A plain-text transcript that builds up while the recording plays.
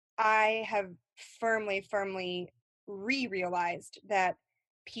I have firmly realized that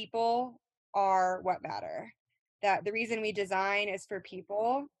people are what matter. That the reason we design is for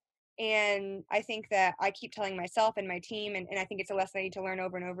people. And I think that I keep telling myself and my team, and I think it's a lesson I need to learn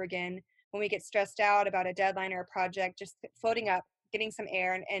over and over again. When we get stressed out about a deadline or a project, just floating up, getting some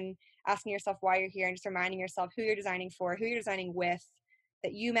air, and asking yourself why you're here, and just reminding yourself who you're designing for, who you're designing with,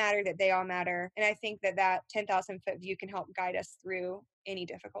 that you matter, that they all matter. And I think that that 10,000-foot view can help guide us through any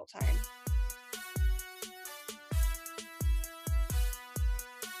difficult time.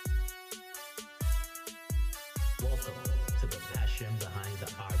 Welcome to the Passion Behind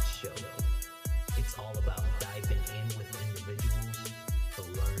the Art Show. It's all about diving in with individuals to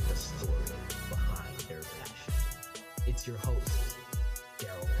learn the story behind their passion. It's your host,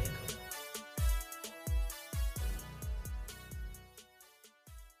 Daryl Payne.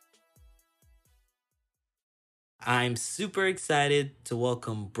 I'm super excited to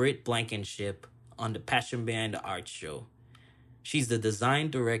welcome Brit Blankenship on the Passion Behind the Art Show. She's the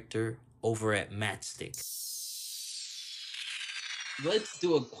design director over at Matchstic. Let's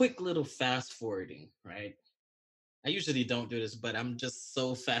do a quick little fast forwarding, right? I usually don't do this, but I'm just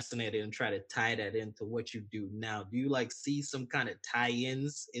so fascinated and try to tie that into what you do now. Do you like see some kind of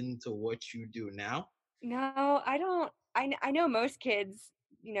tie-ins into what you do now? No, I don't. I know most kids,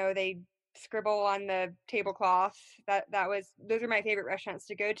 they scribble on the tablecloth. That was those are my favorite restaurants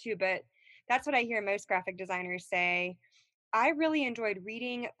to go to, but that's what I hear most graphic designers say. I really enjoyed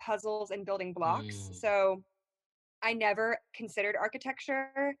reading puzzles and building blocks. Mm, So I never considered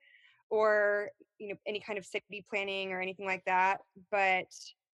architecture or, any kind of city planning or anything like that, but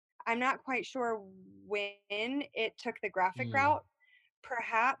I'm not quite sure when it took the graphic mm. route.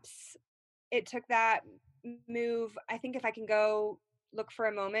 Perhaps it took that move. I think if I can go look for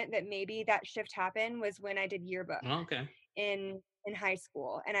a moment that maybe that shift happened was when I did yearbook Okay. in high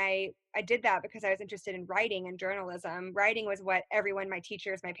school. And I did that because I was interested in writing and journalism. Writing was what everyone, my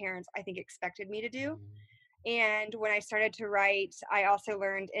teachers, my parents, I think expected me to do. Mm, And when I started to write, I also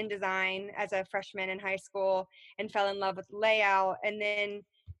learned InDesign as a freshman in high school and fell in love with layout. And then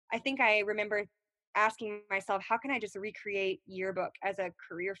I think I remember asking myself, how can I just recreate yearbook as a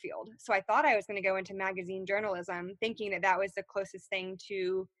career field? So I thought I was going to go into magazine journalism, thinking that that was the closest thing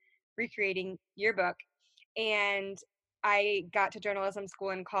to recreating yearbook. And I got to journalism school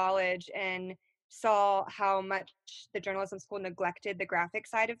in college and saw how much the journalism school neglected the graphic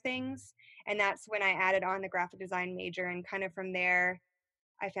side of things, and that's when I added on the graphic design major, and kind of from there,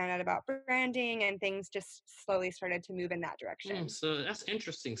 I found out about branding and things just slowly started to move in that direction. So that's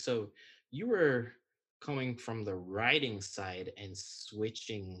interesting. So you were coming from the writing side and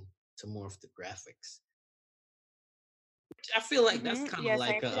switching to more of the graphics. I feel like that's kind of Yes, I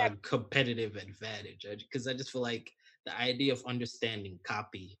like ended a up. competitive advantage because I just feel like the idea of understanding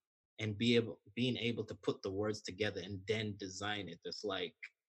copy and being able to put the words together and then design it is like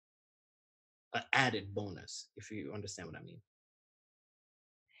an added bonus, if you understand what I mean.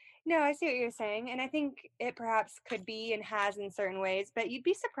 No, I see what you're saying, and I think it perhaps could be and has in certain ways, but you'd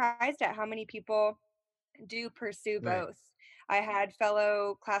be surprised at how many people do pursue Right. both. I had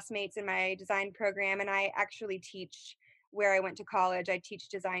fellow classmates in my design program, and I actually teach where I went to college. I teach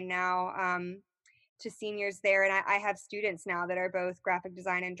design now, to seniors there, and I have students now that are both graphic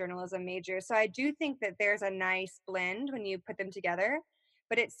design and journalism majors. So I do think that there's a nice blend when you put them together,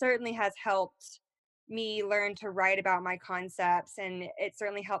 but it certainly has helped me learn to write about my concepts, and it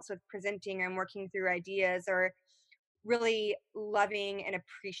certainly helps with presenting and working through ideas, or really loving and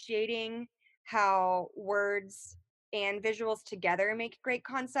appreciating how words and visuals together make great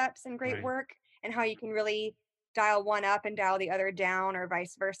concepts and great Right. work, and how you can really dial one up and dial the other down or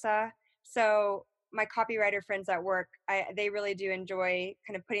vice versa. So my copywriter friends at work, they really do enjoy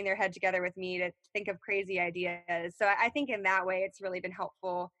kind of putting their head together with me to think of crazy ideas. So I think in that way, it's really been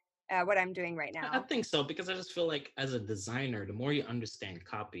helpful, what I'm doing right I now. think so because I just feel like as a designer, the more you understand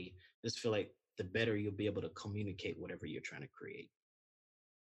copy, I just feel like the better you'll be able to communicate whatever you're trying to create.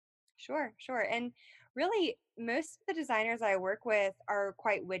 Sure, sure. And really, most of the designers I work with are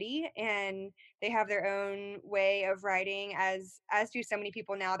quite witty, and they have their own way of writing, as do so many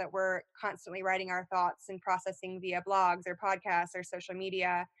people now that we're constantly writing our thoughts and processing via blogs or podcasts or social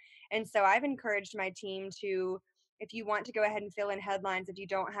media. And so I've encouraged my team to, if you want to go ahead and fill in headlines, if you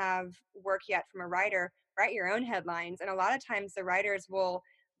don't have work yet from a writer, write your own headlines. And a lot of times the writers will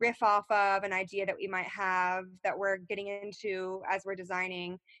riff off of an idea that we might have that we're getting into as we're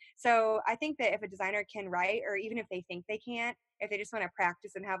designing. So I think that if a designer can write, or even if they think they can't, if they just want to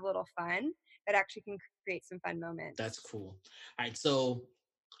practice and have a little fun, that actually can create some fun That's moments. cool. All right. So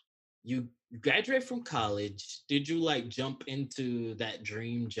you graduate from college. Did you like jump into that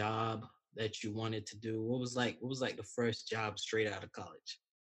dream job that you wanted to do? What was like the first job straight out of college?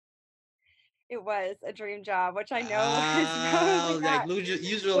 It was a dream job, which I know is Ah, probably like not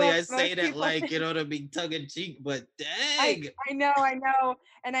usually what I say most that people like think. to be tongue in cheek, but I dang. I know,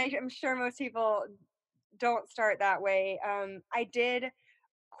 and I'm sure most people don't start that way. I did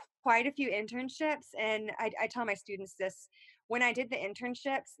quite a few internships, and I tell my students this. When I did the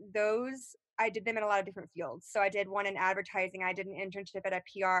internships, those I did them in a lot of different fields. So I did one in advertising. I did an internship at a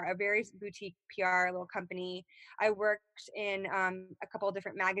PR, a very boutique PR little company. I worked in a couple of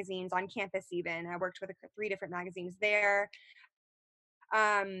different magazines on campus. Even I worked with three different magazines there.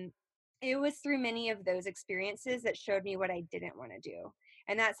 um, it was through many of those experiences that showed me what I didn't want to do.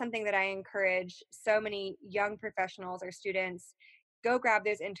 And that's something that I encourage so many young professionals or students. Go grab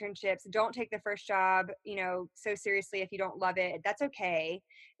those internships. Don't take the first job, so seriously if you don't love it. That's okay.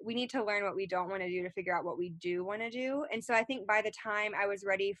 We need to learn what we don't want to do to figure out what we do want to do. And so I think by the time I was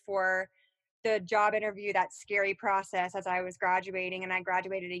ready for the job interview, that scary process as I was graduating, and I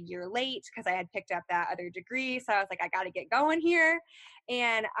graduated a year late because I had picked up that other degree. So I was like, I got to get going here.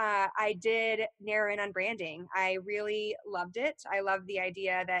 And I did narrow in on branding. I really loved it. I love the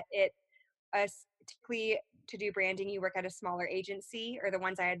idea that typically to do branding, you work at a smaller agency, or the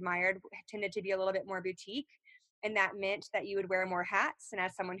ones I admired tended to be a little bit more boutique. And that meant that you would wear more hats. And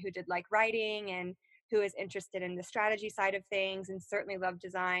as someone who did like writing and who is interested in the strategy side of things and certainly loved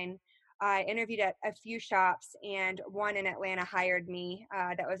design, I interviewed at a few shops, and one in Atlanta hired me.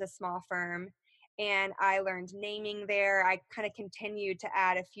 That was a small firm. And I learned naming there. I kind of continued to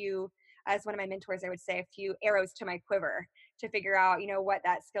add a few, as one of my mentors, I would say, a few arrows to my quiver to figure out, what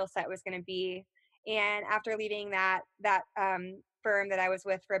that skill set was going to be. And after leaving that firm that I was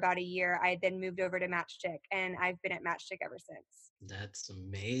with for about a year, I then moved over to Matchstick, and I've been at Matchstick ever since. That's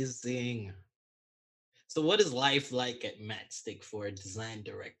amazing. So what is life like at Matchstick for a design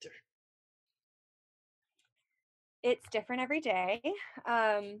director? It's different every day.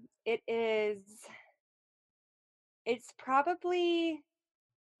 It is. It's probably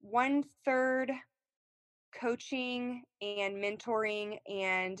one third coaching and mentoring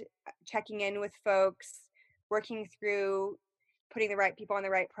and checking in with folks, working through putting the right people on the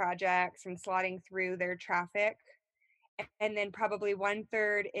right projects and slotting through their traffic. And then probably one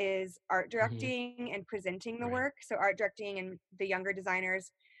third is art Hmm. directing and presenting the Right. work. So art directing and the younger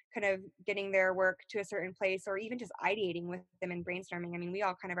designers kind of getting their work to a certain place, or even just ideating with them and brainstorming. I mean, we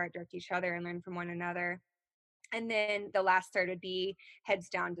all kind of art direct each other and learn from one another. And then the last third would be heads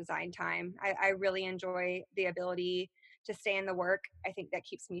down design time. I really enjoy the ability to stay in the work. I think that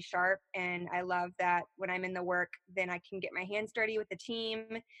keeps me sharp. And I love that when I'm in the work, then I can get my hands dirty with the team.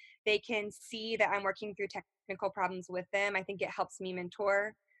 They can see that I'm working through technical problems with them. I think it helps me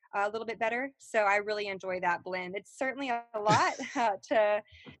mentor a little bit better. So I really enjoy that blend. It's certainly a lot to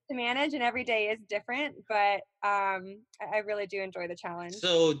manage, and every day is different, but I really do enjoy the challenge.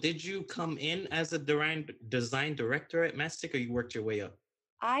 So did you come in as a design director at Matchstick, or you worked your way up?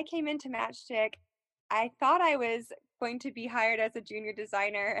 I came into Matchstick. I thought I was going to be hired as a junior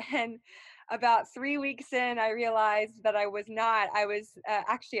designer, and about 3 weeks in, I realized that I was not. I was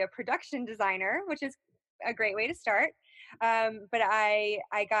actually a production designer, which is a great way to start. But I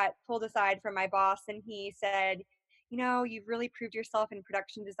got pulled aside from my boss, and he said, you've really proved yourself in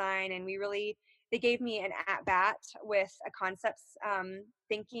production design, and they gave me an at bat with a concepts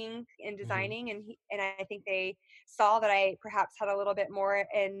thinking and Hmm. designing, and I think they saw that I perhaps had a little bit more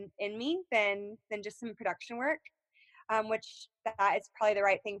in me than just some production work, which that is probably the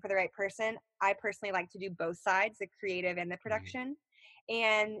right thing for the right person. I personally like to do both sides, the creative and the Right. production.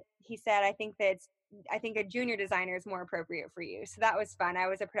 And he said, I think a junior designer is more appropriate for you. So that was fun. I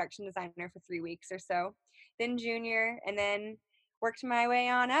was a production designer for 3 weeks or so, then junior, and then worked my way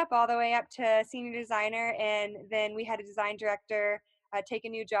on up all the way up to senior designer. And then we had a design director take a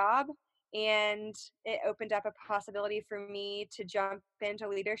new job, and it opened up a possibility for me to jump into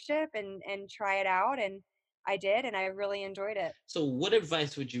leadership and try it out. And I did, and I really enjoyed it. So what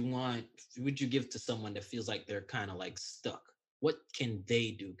advice would you give to someone that feels like they're kind of like stuck? What can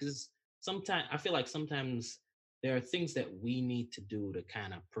they do? Because sometimes I feel like sometimes there are things that we need to do to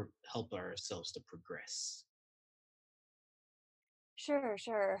kind of help ourselves to progress. Sure,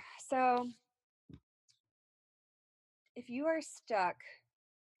 sure. So if you are stuck,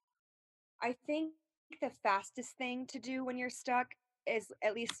 I think the fastest thing to do when you're stuck is,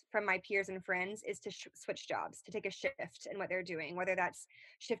 at least from my peers and friends, is to switch jobs, to take a shift in what they're doing, whether that's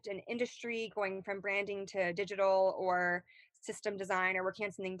shift in industry, going from branding to digital, or system design, or working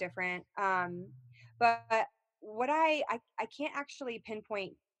on something different. But what I can't actually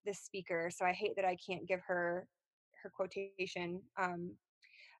pinpoint this speaker, so I hate that I can't give her quotation.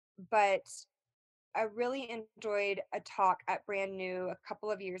 But I really enjoyed a talk at Brand New a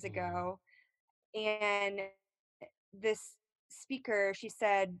couple of years Mm, ago, and this speaker, she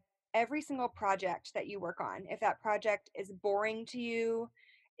said, every single project that you work on, if that project is boring to you,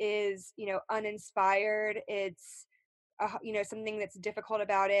 is, uninspired, it's something that's difficult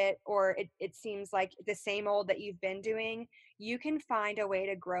about it, or it seems like the same old that you've been doing, you can find a way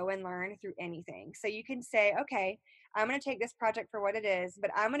to grow and learn through anything. So you can say, okay, I'm going to take this project for what it is,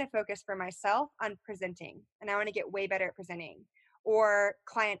 but I'm going to focus for myself on presenting, and I want to get way better at presenting. Or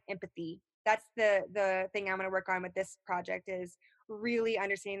client empathy, that's the thing I'm going to work on with this project, is really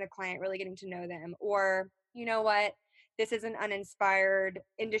understanding the client, really getting to know them. Or, you know what, this is an uninspired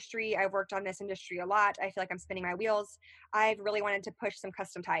industry, I've worked on this industry a lot, I feel like I'm spinning my wheels, I've really wanted to push some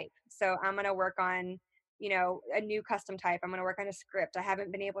custom type. So I'm going to work on, a new custom type. I'm going to work on a script. I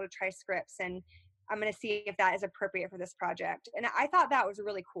haven't been able to try scripts, and I'm going to see if that is appropriate for this project. And I thought that was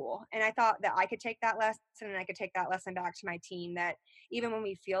really cool. And I thought that I could take that lesson and I could take that lesson back to my team, that even when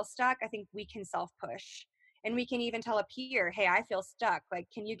we feel stuck, I think we can self push. And we can even tell a peer, hey, I feel stuck. Like,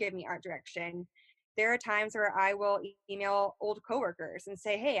 can you give me art direction? There are times where I will email old coworkers and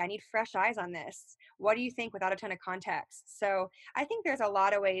say, hey, I need fresh eyes on this. What do you think, without a ton of context? So I think there's a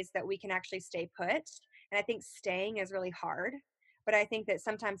lot of ways that we can actually stay put. And I think staying is really hard. But I think that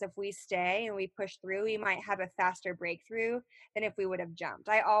sometimes if we stay and we push through, we might have a faster breakthrough than if we would have jumped.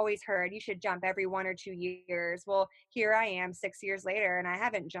 I always heard you should jump every 1 or 2 years. Well, here I am 6 years later and I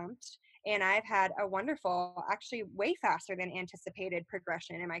haven't jumped. And I've had a wonderful, actually way faster than anticipated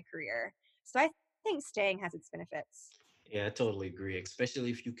progression in my career. So I think staying has its benefits. yeah, I totally agree.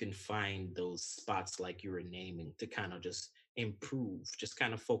 Especially if you can find those spots like you were naming to kind of just improve, just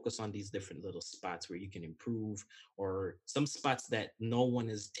kind of focus on these different little spots where you can improve, or some spots that no one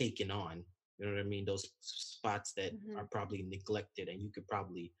is taking on. You know what I mean? Those spots that Hmm. are probably neglected and you could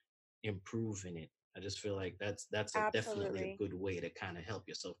probably improve in it. I just feel like that's a definitely a Absolutely. good way to kind of help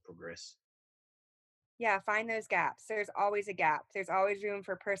yourself progress. Yeah, find those gaps. There's always a gap. There's always room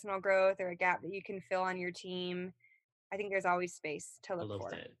for personal growth, or a gap that you can fill on your team. I think there's always space to I look love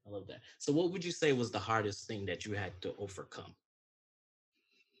for. that. I love that. So what would you say was the hardest thing that you had to overcome?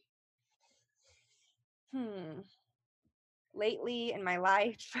 Hmm. Lately in my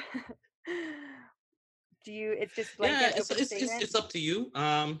life, it's just Yeah, blanket open statement. it's up to you.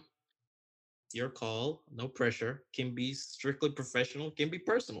 Your call, no pressure. Can be strictly professional, can be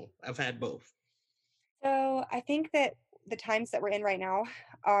personal. I've had both. So I think that the times that we're in right now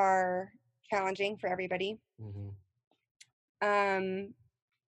are challenging for everybody. Hmm. Um,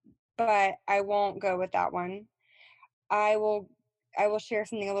 but I won't go with that one. I will I will share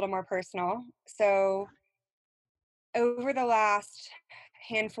something a little more personal. So over the last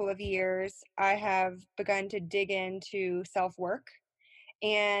handful of years, I have begun to dig into self work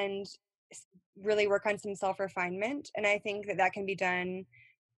and really work on some self refinement. And I think that that can be done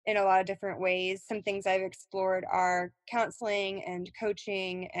in a lot of different ways. Some things I've explored are counseling and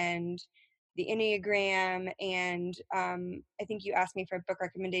coaching and the Enneagram. And I think you asked me for book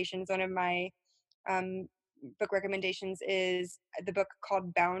recommendations. One of my um, book recommendations is the book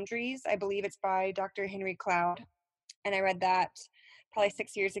called Boundaries. I believe it's by Dr. Henry Cloud. And I read that probably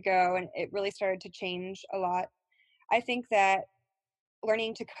 6 years ago, and it really started to change a lot. I think that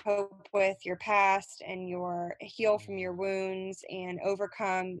learning to cope with your past and your heal from your wounds and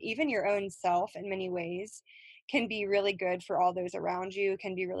overcome even your own self in many ways can be really good for all those around you,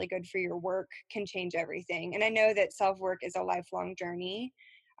 can be really good for your work, can change everything. And I know that self work is a lifelong journey.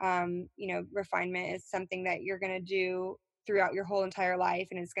 Refinement is something that you're going to do throughout your whole entire life,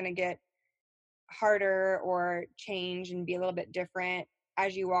 and it's going to get harder or change and be a little bit different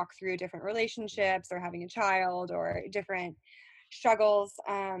as you walk through different relationships or having a child or different struggles.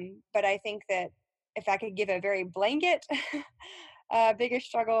 But I think that if I could give a very blanket biggest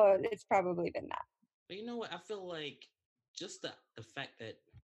struggle, it's probably been that. But you know what? I feel like just the fact that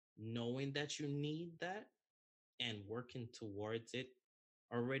knowing that you need that and working towards it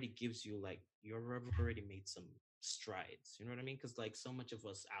already gives you like you've already made some strides. You know what I mean? Because like so much of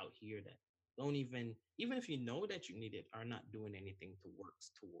us out here that don't even if you know that you need it, are not doing anything to work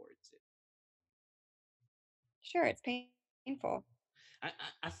towards it. Sure, it's painful.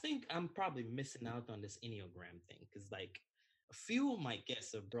 I think I'm probably missing out on this Enneagram thing because like a few of my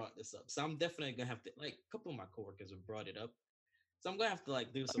guests have brought this up. So I'm definitely gonna have to like a couple of my coworkers have brought it up. So I'm gonna have to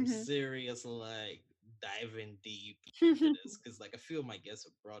like do some Hmm. serious like diving deep into this because like a few of my guests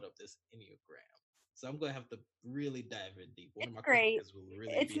have brought up this Enneagram. So I'm gonna have to really dive in deep. One of It's my great. coworkers will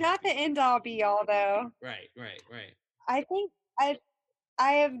really It's be not the happy. end all be all, though. Right, right, right. I think I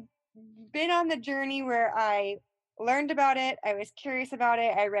I have been on the journey where I learned about it. I was curious about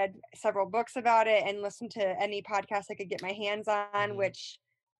it. I read several books about it and listened to any podcast I could get my hands on, Hmm. which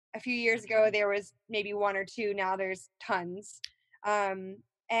a few years ago there was maybe one or two. Now there's tons. Um,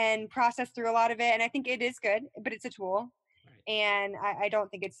 and processed through a lot of it. And I think it is good, but it's a tool. Right. And I don't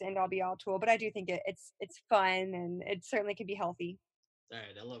think it's the end all be all tool, but I do think it's fun and it certainly can be healthy. All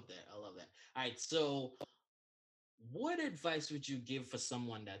right. I love that. I love that. All right. So, what advice would you give for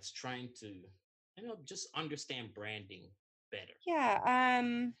someone that's trying to, just understand branding better? Yeah.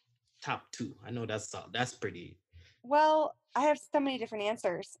 Top two. I know that's pretty. Well, I have so many different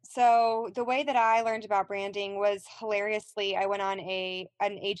answers. So the way that I learned about branding was hilariously, I went on an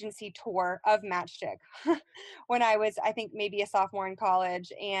agency tour of Matchstick when I was, I think, maybe a sophomore in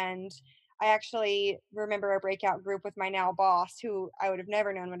college. And I actually remember a breakout group with my now boss, who I would have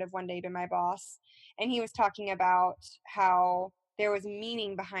never known would have one day been my boss. And he was talking about how there was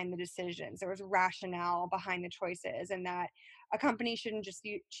meaning behind the decisions, there was rationale behind the choices, and that a company shouldn't just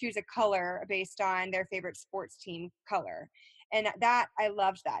choose a color based on their favorite sports team color. And that I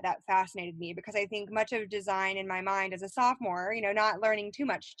loved that fascinated me, because I think much of design in my mind as a sophomore, not learning too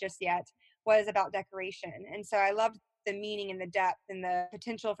much just yet, was about decoration. And so I loved the meaning and the depth and the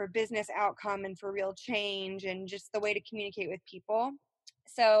potential for business outcome and for real change and just the way to communicate with people.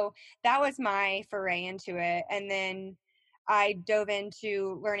 So that was my foray into it. And then I dove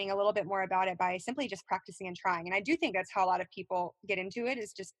into learning a little bit more about it by simply just practicing and trying. And I do think that's how a lot of people get into it,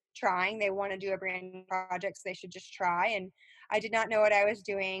 is just trying. They want to do a brand new project, so they should just try. And I did not know what I was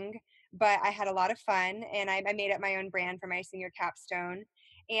doing, but I had a lot of fun, and I made up my own brand for my senior capstone.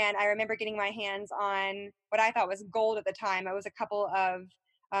 And I remember getting my hands on what I thought was gold at the time. It was a couple of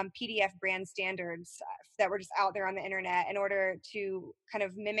PDF brand standards that were just out there on the internet, in order to kind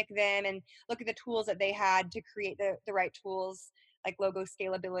of mimic them and look at the tools that they had to create the right tools, like logo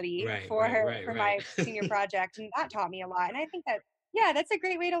scalability Right. for Right. Right. for Right. my senior project. And that taught me a lot. And I think that, yeah, that's a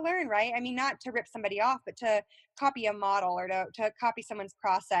great way to learn, right? I mean, not to rip somebody off, but to copy a model, or to copy someone's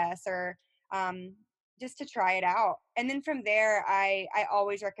process, or um, just to try it out. And then from there, I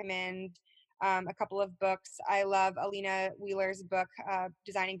always recommend a couple of books. I love Alina Wheeler's book,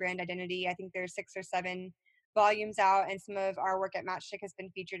 Designing Brand Identity. I think there's 6 or 7 volumes out, and some of our work at Matchstick has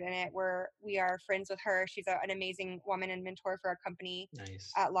been featured in it, where we are friends with her. She's an amazing woman and mentor for our company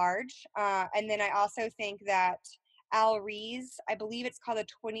Nice. at large. And then I also think that Al Rees, I believe it's called the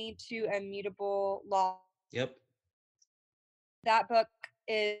 22 Immutable Law. Yep. That book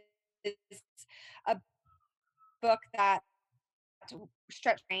is a book that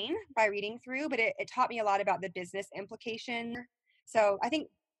stretched my brain by reading through, but it taught me a lot about the business implication. So I think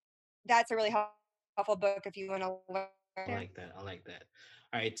that's a really helpful book if you want to I learn. like that. I like that.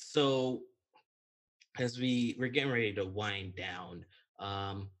 All right. So as we're getting ready to wind down,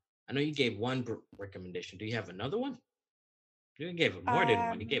 um, I know you gave one recommendation. Do you have another one? You gave it more than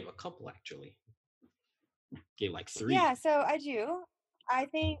one. You Um, gave a couple actually. Gave like three. yeah, so I do. I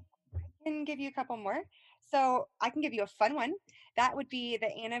think can give you a couple more. So I can give you a fun one. That would be the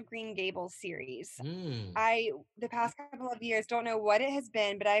Anne of Green Gables series. Mm. The past couple of years, don't know what it has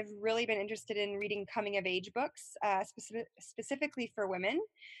been, but I've really been interested in reading coming of age books, specifically for women.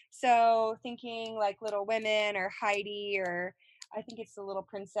 So thinking like Little Women or Heidi, or I think it's The Little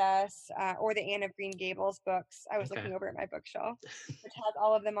Princess, or the Anne of Green Gables books. I was Okay. looking over at my bookshelf, which has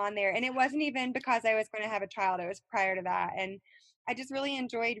all of them on there. And it wasn't even because I was going to have a child, it was prior to that. And I just really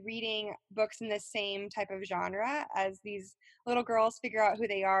enjoyed reading books in the same type of genre, as these little girls figure out who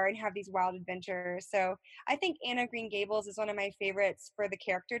they are and have these wild adventures. So I think Anna Green Gables is one of my favorites for the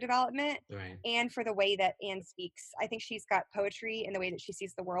character development Right. and for the way that Anne speaks. I think she's got poetry in the way that she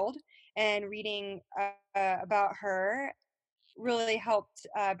sees the world, and reading about her really helped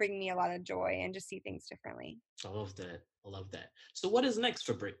bring me a lot of joy and just see things differently. I love that. I love that. So what is next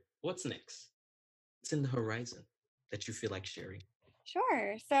for Brit? What's next? What's in the horizon that you feel like sharing?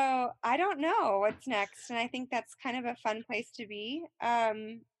 Sure. So I don't know what's next, and I think that's kind of a fun place to be.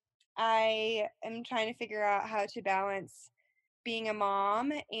 I am trying to figure out how to balance being a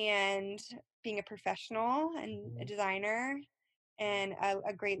mom and being a professional and a Mhm. designer and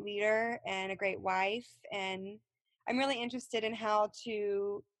a great leader and a great wife. And I'm really interested in how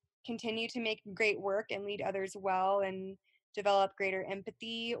to continue to make great work and lead others well and develop greater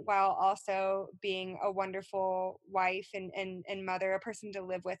empathy, while also being a wonderful wife and mother, a person to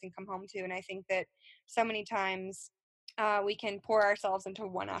live with and come home to. And I think that so many times we can pour ourselves into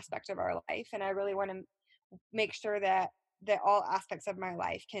one aspect of our life. And I really want to make sure that all aspects of my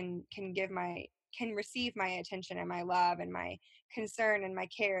life can give my can receive my attention and my love and my concern and my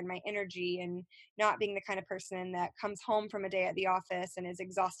care and my energy, and not being the kind of person that comes home from a day at the office and is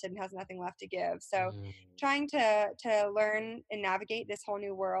exhausted and has nothing left to give. So Mm. trying to learn and navigate this whole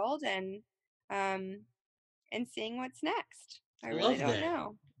new world, um and seeing what's next. I I really love don't that.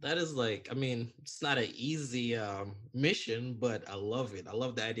 know. That is like, I mean, it's not an easy mission, but I love it. I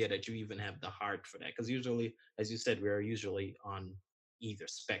love the idea that you even have the heart for that. Because usually, as you said, we're usually on either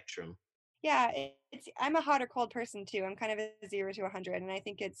spectrum. Yeah, it's I'm a hot or cold person too. I'm kind of a 0 to 100, and I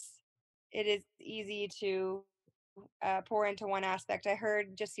think it is easy to pour into one aspect. I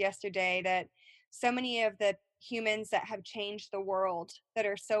heard just yesterday that so many of the humans that have changed the world, that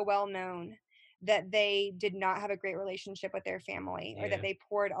are so well known, that they did not have a great relationship with their family, or that Yeah. they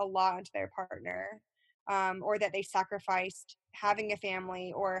poured a lot into their partner, or that they sacrificed having a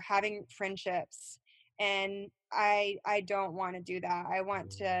family or having friendships. And I don't want to do that. I want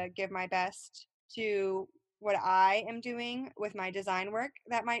Mm. to give my best to what I am doing with my design work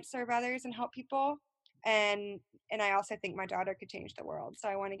that might serve others and help people. And and I also think my daughter could change the world. So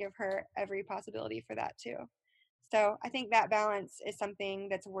I want to give her every possibility for that too. So I think that balance is something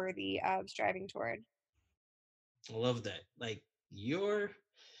that's worthy of striving toward. I love that. Like, you're,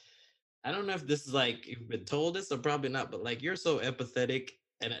 I don't know if this is like, you've been told this or probably not, but like, you're so empathetic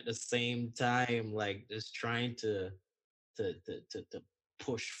and at the same time, like, just trying to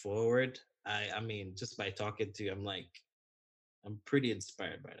push forward. I mean, just by talking to you, I'm like, I'm pretty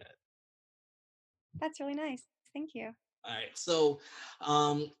inspired by that. That's really nice. Thank you. All right. So,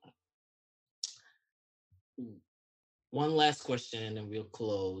 um, one last question and then we'll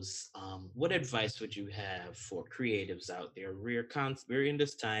close. What advice would you have for creatives out there? We're in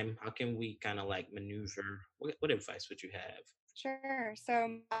this time. How can we kind of like maneuver? What advice would you have? Sure.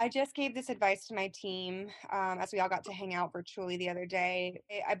 So I just gave this advice to my team as we all got to hang out virtually the other day.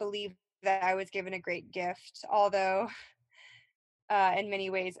 I believe that I was given a great gift, although in many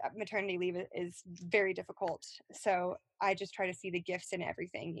ways maternity leave is very difficult. So I just try to see the gifts in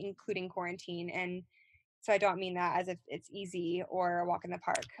everything, including quarantine. And so I don't mean that as if it's easy or a walk in the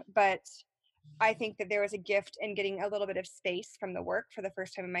park, but I think that there was a gift in getting a little bit of space from the work for the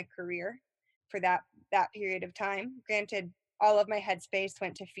first time in my career for that period of time. Granted, all of my headspace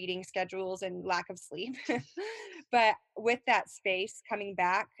went to feeding schedules and lack of sleep. But with that space coming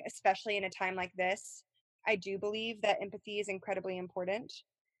back, especially in a time like this, I do believe that empathy is incredibly important.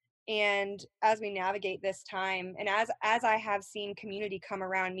 And as we navigate this time, and as I have seen community come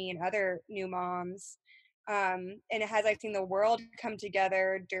around me and other new moms, and as I've seen the world come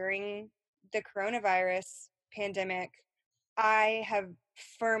together during the coronavirus pandemic, I have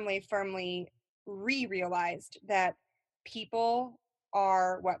firmly realized that people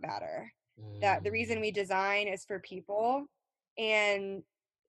are what matter. That the reason Mm. we design is for people, and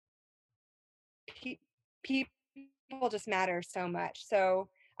pe- people just matter so much. So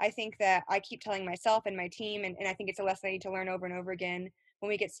I think that I keep telling myself and my team, and I think it's a lesson I need to learn over and over again. When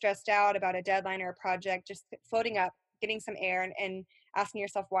we get stressed out about a deadline or a project, just floating up, getting some air, and asking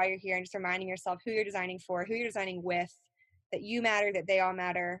yourself why you're here, and just reminding yourself who you're designing for, who you're designing with, that you matter, that they all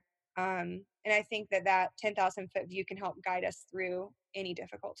matter. And I think that that 10,000-foot view can help guide us through any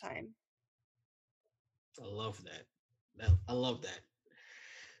difficult time. I love that. I love that.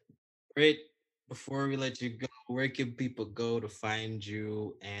 Great. Before we let you go, where can people go to find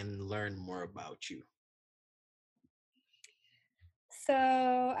you and learn more about you? So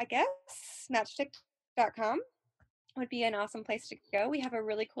I guess matchstick.com would be an awesome place to go. We have a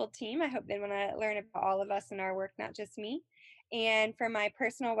really cool team. I hope they want to learn about all of us and our work, not just me. And for my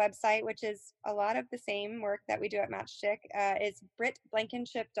personal website, which is a lot of the same work that we do at Matchstick, is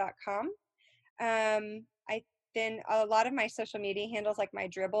britblankenship.com. I then a lot of my social media handles, like my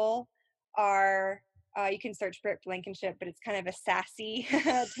dribble, are you can search Brit Blankenship, but it's kind of a sassy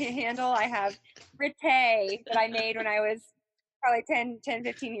handle. I have Brite that I made when I was probably 10,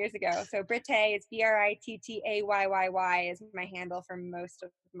 15 years ago. So Brite is Brittayy is my handle for most of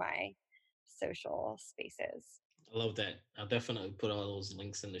my social spaces. I love that. I'll definitely put all those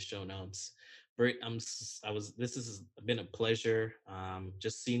links in the show notes. Brit, I was. This has been a pleasure.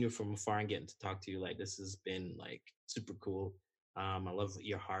 Just seeing you from afar and getting to talk to you, like, this has been like super cool. I love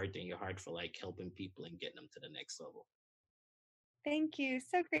your heart and your heart for like helping people and getting them to the next level. Thank you.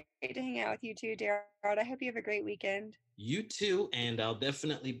 So great to hang out with you too, Darrell. I hope you have a great weekend. You too, and I'll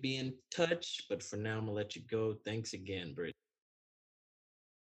definitely be in touch. But for now, I'm gonna let you go. Thanks again, Brit.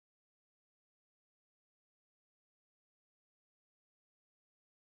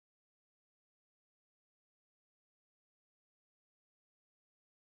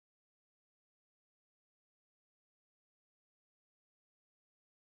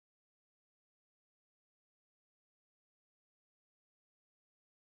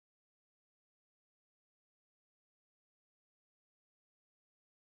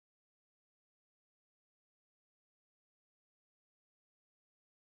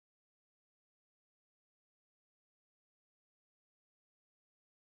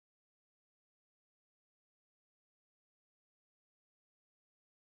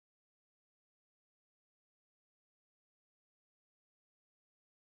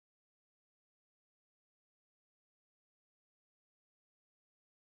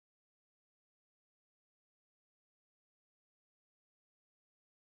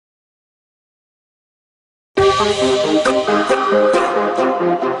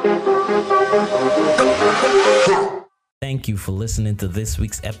 Thank you for listening to this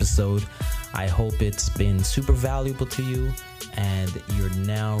week's episode. I hope it's been super valuable to you and you're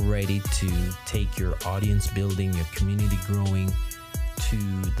now ready to take your audience building, your community growing to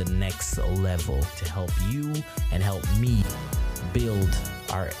the next level to help you and help me build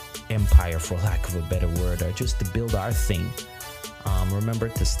our empire, for lack of a better word, or just to build our thing. Remember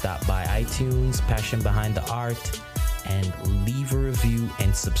to stop by iTunes, Passion Behind the Art, and leave a review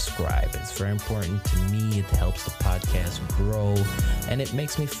and subscribe. It's very important to me. It helps the podcast grow, and it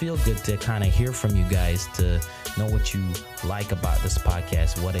makes me feel good to kind of hear from you guys, to know what you like about this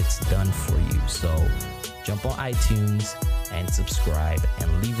podcast, what it's done for you. So jump on iTunes and subscribe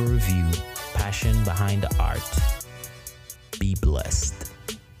and leave a review. Passion Behind the Art. Be blessed.